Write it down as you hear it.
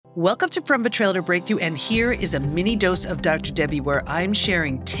Welcome to From Betrayal to Breakthrough, and here is a mini dose of Dr. Debbie where I'm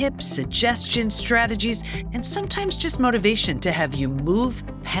sharing tips, suggestions, strategies, and sometimes just motivation to have you move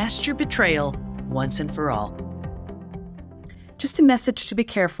past your betrayal once and for all. Just a message to be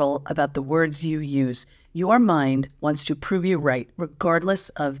careful about the words you use. Your mind wants to prove you right, regardless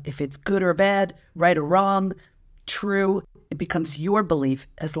of if it's good or bad, right or wrong, true. It becomes your belief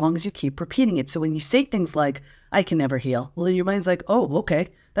as long as you keep repeating it. So when you say things like, I can never heal, well, your mind's like, oh, okay,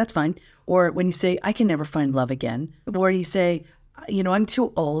 that's fine. Or when you say, I can never find love again, or you say, I'm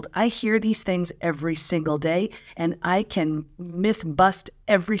too old. I hear these things every single day, and I can myth bust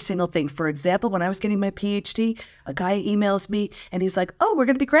every single thing. For example, when I was getting my PhD, a guy emails me and he's like, oh, we're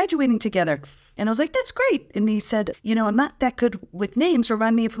going to be graduating together. And I was like, that's great. And he said, I'm not that good with names.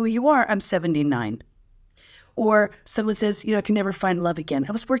 Remind me of who you are. I'm 79. Or someone says, I can never find love again.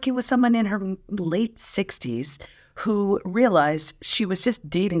 I was working with someone in her late 60s who realized she was just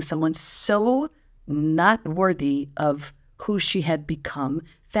dating someone so not worthy of who she had become,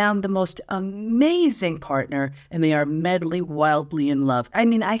 found the most amazing partner, and they are madly, wildly in love. I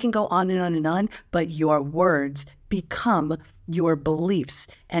mean, I can go on and on and on, but your words become your beliefs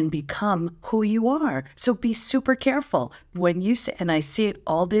and become who you are. So be super careful when you say, and I see it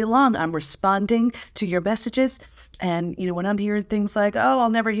all day long, I'm responding to your messages. And, when I'm hearing things like, oh, I'll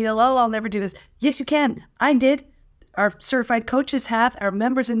never heal. Oh, I'll never do this. Yes, you can. I did. Our certified coaches have, our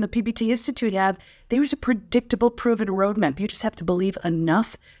members in the PBT Institute have. There's a predictable, proven roadmap. You just have to believe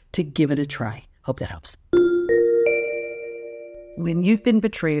enough to give it a try. Hope that helps. When you've been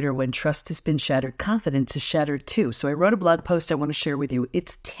betrayed or when trust has been shattered, confidence is shattered too. So I wrote a blog post I want to share with you.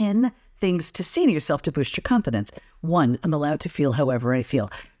 It's 10 things to say to yourself to boost your confidence. 1, I'm allowed to feel however I feel.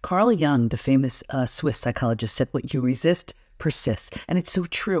 Carl Jung, the famous Swiss psychologist, said what you resist persists. And it's so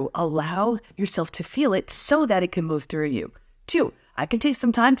true. Allow yourself to feel it so that it can move through you. 2, I can take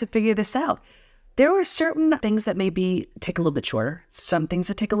some time to figure this out. There are certain things that maybe take a little bit shorter, some things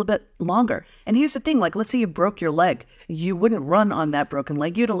that take a little bit longer. And here's the thing, like let's say you broke your leg. You wouldn't run on that broken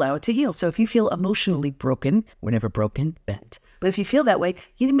leg, you'd allow it to heal. So if you feel emotionally broken, we're never broken, bent. But if you feel that way,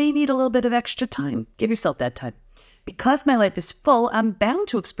 you may need a little bit of extra time. Give yourself that time. Because my life is full, I'm bound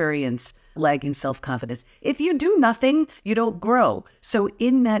to experience lagging self-confidence. If you do nothing, you don't grow. So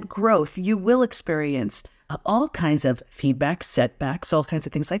in that growth, you will experience all kinds of feedback, setbacks, all kinds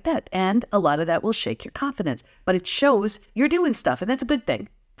of things like that. And a lot of that will shake your confidence. But it shows you're doing stuff, and that's a good thing.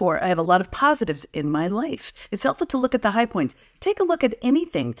 I have a lot of positives in my life. It's helpful to look at the high points. Take a look at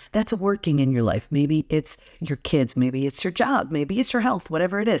anything that's working in your life. Maybe it's your kids, maybe it's your job, maybe it's your health,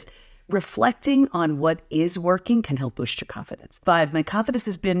 whatever it is. Reflecting on what is working can help boost your confidence. 5, my confidence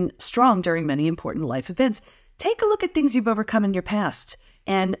has been strong during many important life events. Take a look at things you've overcome in your past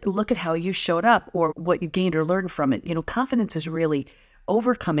and look at how you showed up or what you gained or learned from it. Confidence is really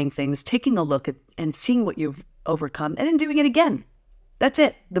overcoming things, taking a look at and seeing what you've overcome and then doing it again. That's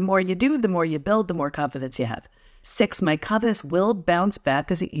it. The more you do, the more you build, the more confidence you have. 6, my confidence will bounce back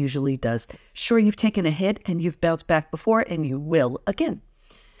as it usually does. Sure, you've taken a hit and you've bounced back before and you will again.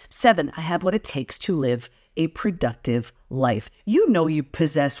 7, I have what it takes to live a productive life. You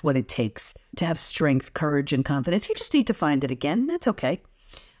possess what it takes to have strength, courage, and confidence. You just need to find it again. That's okay.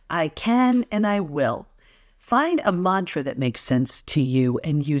 I can and I will. Find a mantra that makes sense to you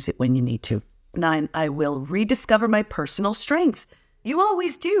and use it when you need to. 9, I will rediscover my personal strength. You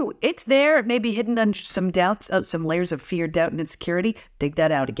always do. It's there. It may be hidden under some doubts, some layers of fear, doubt, and insecurity. Dig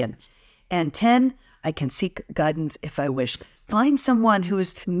that out again. And 10, I can seek guidance if I wish. Find someone who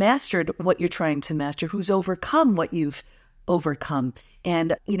has mastered what you're trying to master, who's overcome what you've overcome.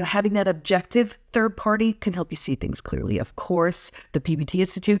 And, having that objective third party can help you see things clearly. Of course, the PBT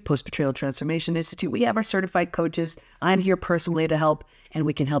Institute, Post-Betrayal Transformation Institute, we have our certified coaches. I'm here personally to help, and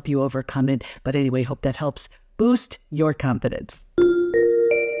we can help you overcome it. But anyway, hope that helps boost your confidence.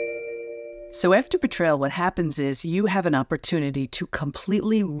 So after betrayal, what happens is you have an opportunity to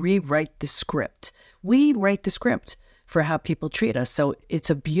completely rewrite the script. We write the script for how people treat us. So it's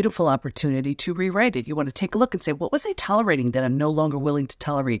a beautiful opportunity to rewrite it. You want to take a look and say, what was I tolerating that I'm no longer willing to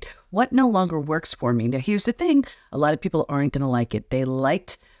tolerate? What no longer works for me? Now, here's the thing. A lot of people aren't going to like it. They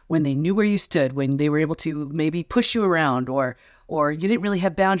liked when they knew where you stood, when they were able to maybe push you around or you didn't really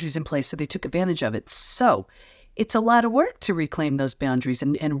have boundaries in place, so they took advantage of it. So it's a lot of work to reclaim those boundaries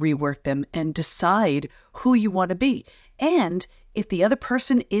and rework them and decide who you want to be. And if the other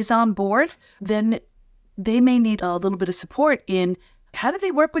person is on board, then they may need a little bit of support in how do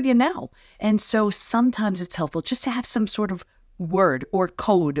they work with you now? And so sometimes it's helpful just to have some sort of word or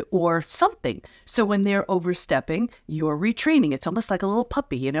code or something. So when they're overstepping, you're retraining. It's almost like a little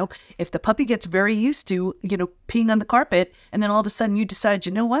puppy, If the puppy gets very used to, peeing on the carpet, and then all of a sudden you decide,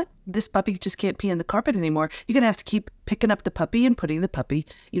 you know what? This puppy just can't pee on the carpet anymore. You're going to have to keep picking up the puppy and putting the puppy,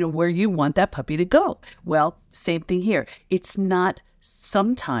 where you want that puppy to go. Well, same thing here. It's not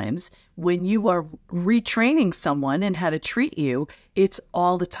sometimes when you are retraining someone and how to treat you, it's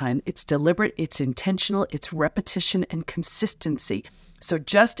all the time. It's deliberate, it's intentional, it's repetition and consistency. So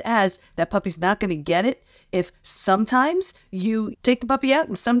just as that puppy's not going to get it, if sometimes you take the puppy out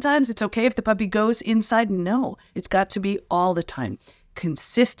and sometimes it's okay if the puppy goes inside, no, it's got to be all the time.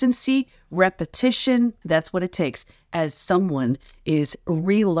 Consistency, repetition, that's what it takes as someone is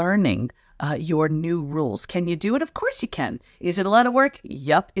relearning your new rules. Can you do it? Of course you can. Is it a lot of work?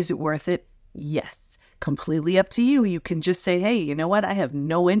 Yup. Is it worth it? Yes. Completely up to you. You can just say, hey, you know what? I have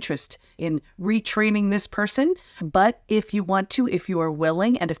no interest in retraining this person. But if you want to, if you are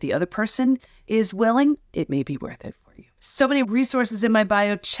willing, and if the other person is willing, it may be worth it for you. So many resources in my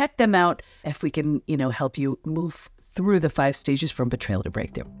bio. Check them out if we can, help you move through the 5 stages from betrayal to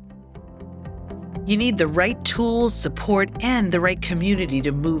breakthrough. You need the right tools, support, and the right community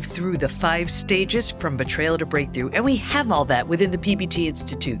to move through the 5 stages from betrayal to breakthrough. And we have all that within the PBT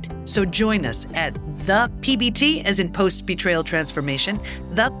Institute. So join us at the PBT, as in post-betrayal transformation,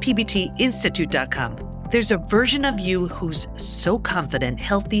 thepbtinstitute.com. There's a version of you who's so confident,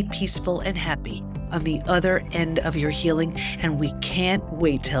 healthy, peaceful, and happy on the other end of your healing, and we can't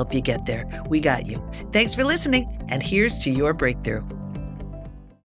wait to help you get there. We got you. Thanks for listening, and here's to your breakthrough.